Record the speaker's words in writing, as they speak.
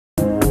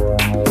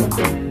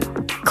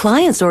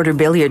Clients order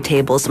billiard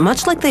tables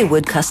much like they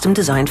would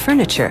custom-designed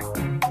furniture.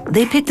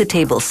 They pick the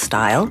table's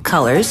style,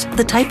 colors,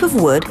 the type of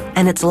wood,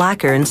 and its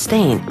lacquer and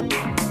stain.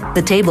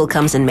 The table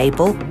comes in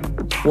maple,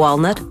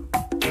 walnut,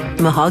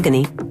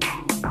 mahogany,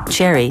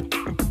 cherry,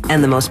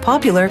 and the most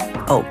popular,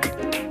 oak.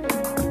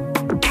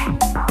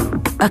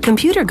 A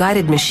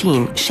computer-guided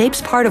machine shapes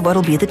part of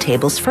what'll be the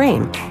table's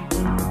frame.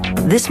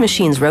 This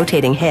machine's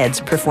rotating heads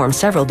perform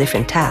several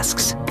different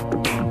tasks.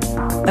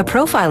 A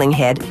profiling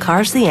head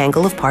carves the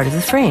angle of part of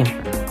the frame.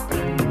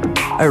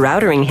 A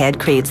routering head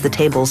creates the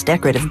table's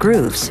decorative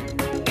grooves.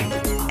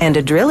 And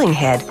a drilling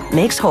head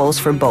makes holes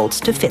for bolts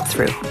to fit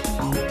through.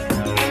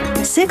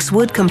 6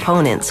 wood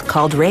components,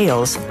 called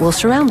rails, will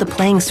surround the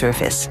playing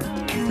surface.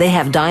 They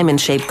have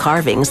diamond-shaped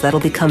carvings that'll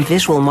become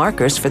visual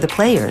markers for the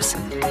players.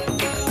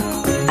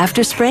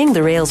 After spraying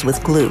the rails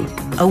with glue,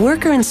 a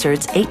worker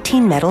inserts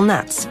 18 metal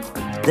nuts.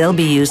 They'll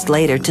be used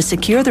later to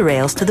secure the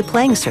rails to the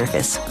playing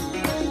surface.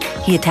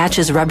 He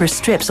attaches rubber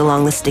strips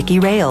along the sticky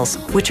rails,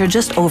 which are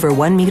just over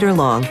 1 meter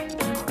long.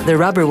 The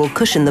rubber will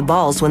cushion the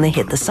balls when they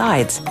hit the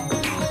sides.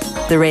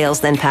 The rails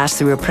then pass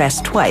through a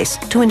press twice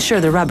to ensure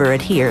the rubber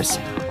adheres.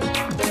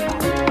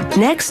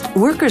 Next,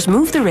 workers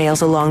move the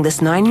rails along this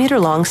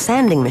 9-meter-long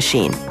sanding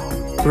machine.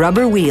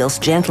 Rubber wheels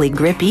gently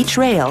grip each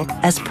rail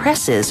as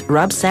presses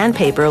rub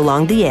sandpaper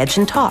along the edge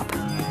and top.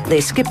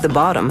 They skip the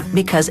bottom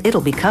because it'll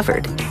be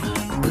covered.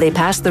 They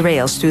pass the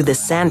rails through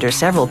this sander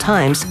several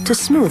times to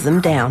smooth them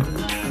down.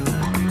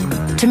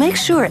 To make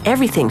sure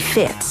everything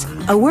fits,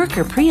 a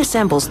worker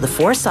pre-assembles the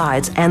 4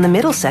 sides and the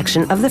middle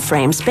section of the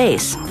frame's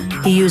base.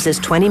 He uses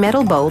 20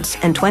 metal bolts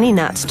and 20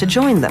 nuts to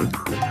join them.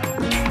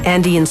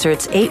 And he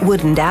inserts 8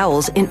 wooden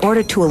dowels in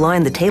order to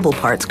align the table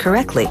parts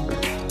correctly.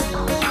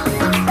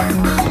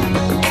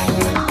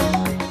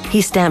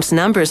 He stamps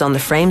numbers on the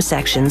frame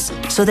sections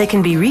so they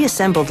can be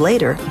reassembled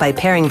later by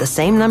pairing the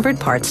same numbered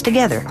parts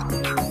together.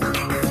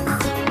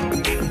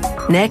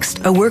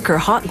 Next, a worker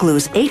hot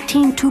glues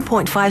 18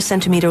 2.5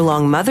 centimeter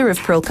long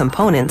mother-of-pearl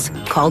components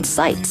called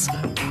sights.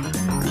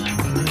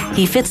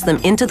 He fits them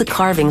into the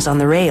carvings on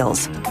the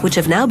rails, which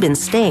have now been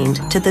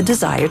stained to the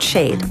desired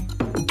shade.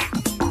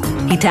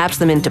 He taps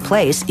them into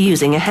place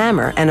using a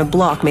hammer and a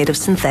block made of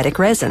synthetic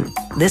resin.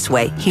 This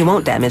way, he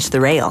won't damage the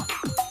rail.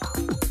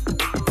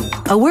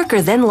 A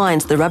worker then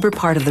lines the rubber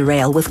part of the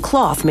rail with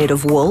cloth made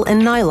of wool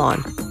and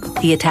nylon.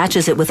 He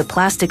attaches it with a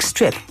plastic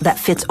strip that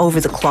fits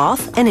over the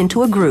cloth and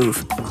into a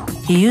groove.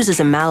 He uses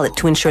a mallet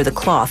to ensure the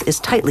cloth is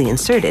tightly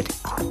inserted.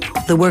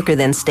 The worker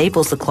then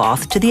staples the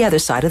cloth to the other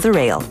side of the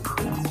rail.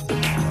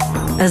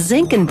 A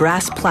zinc and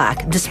brass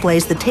plaque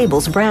displays the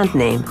table's brand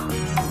name.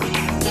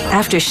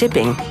 After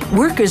shipping,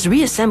 workers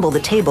reassemble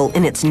the table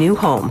in its new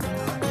home.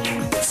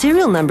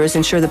 Serial numbers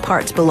ensure the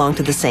parts belong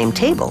to the same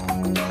table.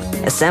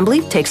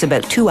 Assembly takes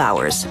about 2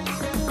 hours.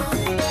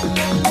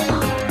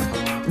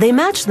 They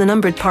match the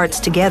numbered parts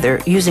together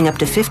using up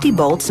to 50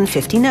 bolts and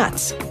 50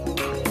 nuts.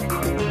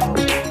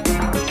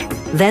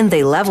 Then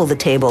they level the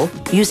table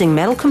using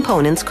metal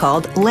components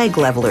called leg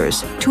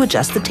levelers to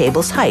adjust the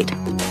table's height.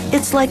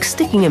 It's like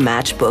sticking a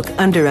matchbook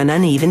under an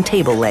uneven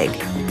table leg.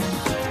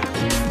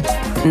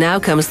 Now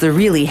comes the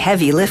really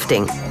heavy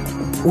lifting.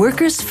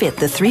 Workers fit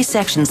the 3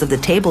 sections of the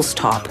table's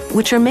top,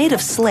 which are made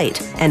of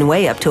slate and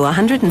weigh up to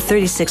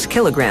 136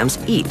 kilograms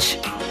each.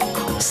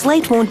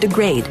 Slate won't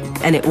degrade,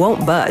 and it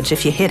won't budge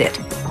if you hit it.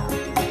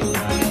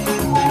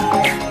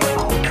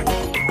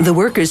 The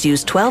workers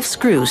use 12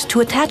 screws to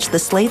attach the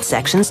slate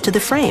sections to the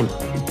frame.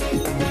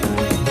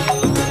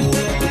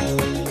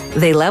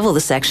 They level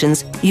the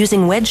sections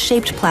using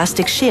wedge-shaped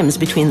plastic shims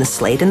between the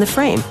slate and the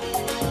frame.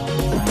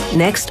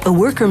 Next, a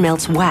worker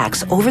melts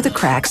wax over the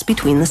cracks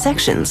between the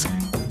sections.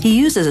 He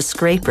uses a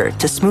scraper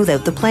to smooth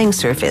out the playing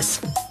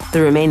surface.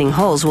 The remaining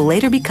holes will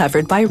later be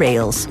covered by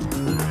rails.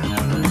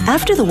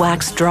 After the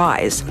wax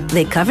dries,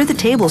 they cover the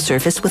table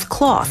surface with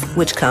cloth,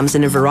 which comes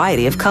in a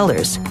variety of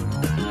colors.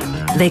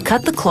 They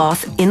cut the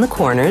cloth in the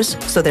corners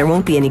so there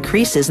won't be any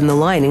creases in the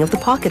lining of the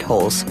pocket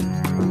holes.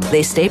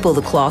 They staple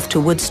the cloth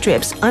to wood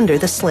strips under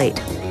the slate.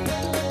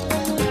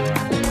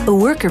 A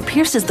worker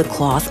pierces the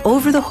cloth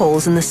over the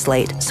holes in the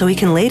slate so he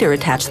can later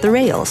attach the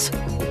rails.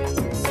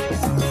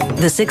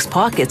 The 6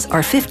 pockets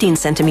are 15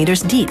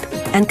 centimeters deep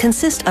and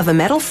consist of a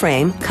metal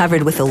frame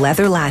covered with a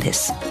leather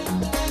lattice.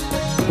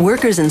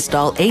 Workers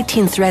install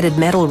 18 threaded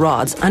metal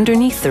rods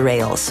underneath the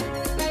rails.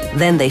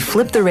 Then they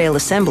flip the rail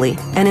assembly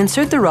and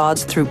insert the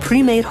rods through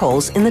pre-made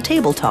holes in the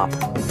tabletop.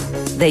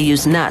 They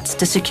use nuts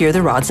to secure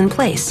the rods in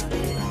place.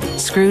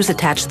 Screws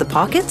attach the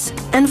pockets,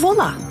 and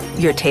voila!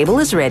 Your table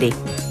is ready.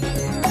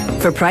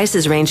 For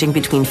prices ranging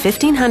between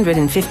 $1,500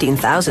 and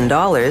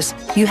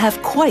 $15,000, you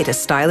have quite a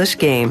stylish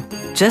game.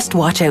 Just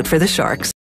watch out for the sharks.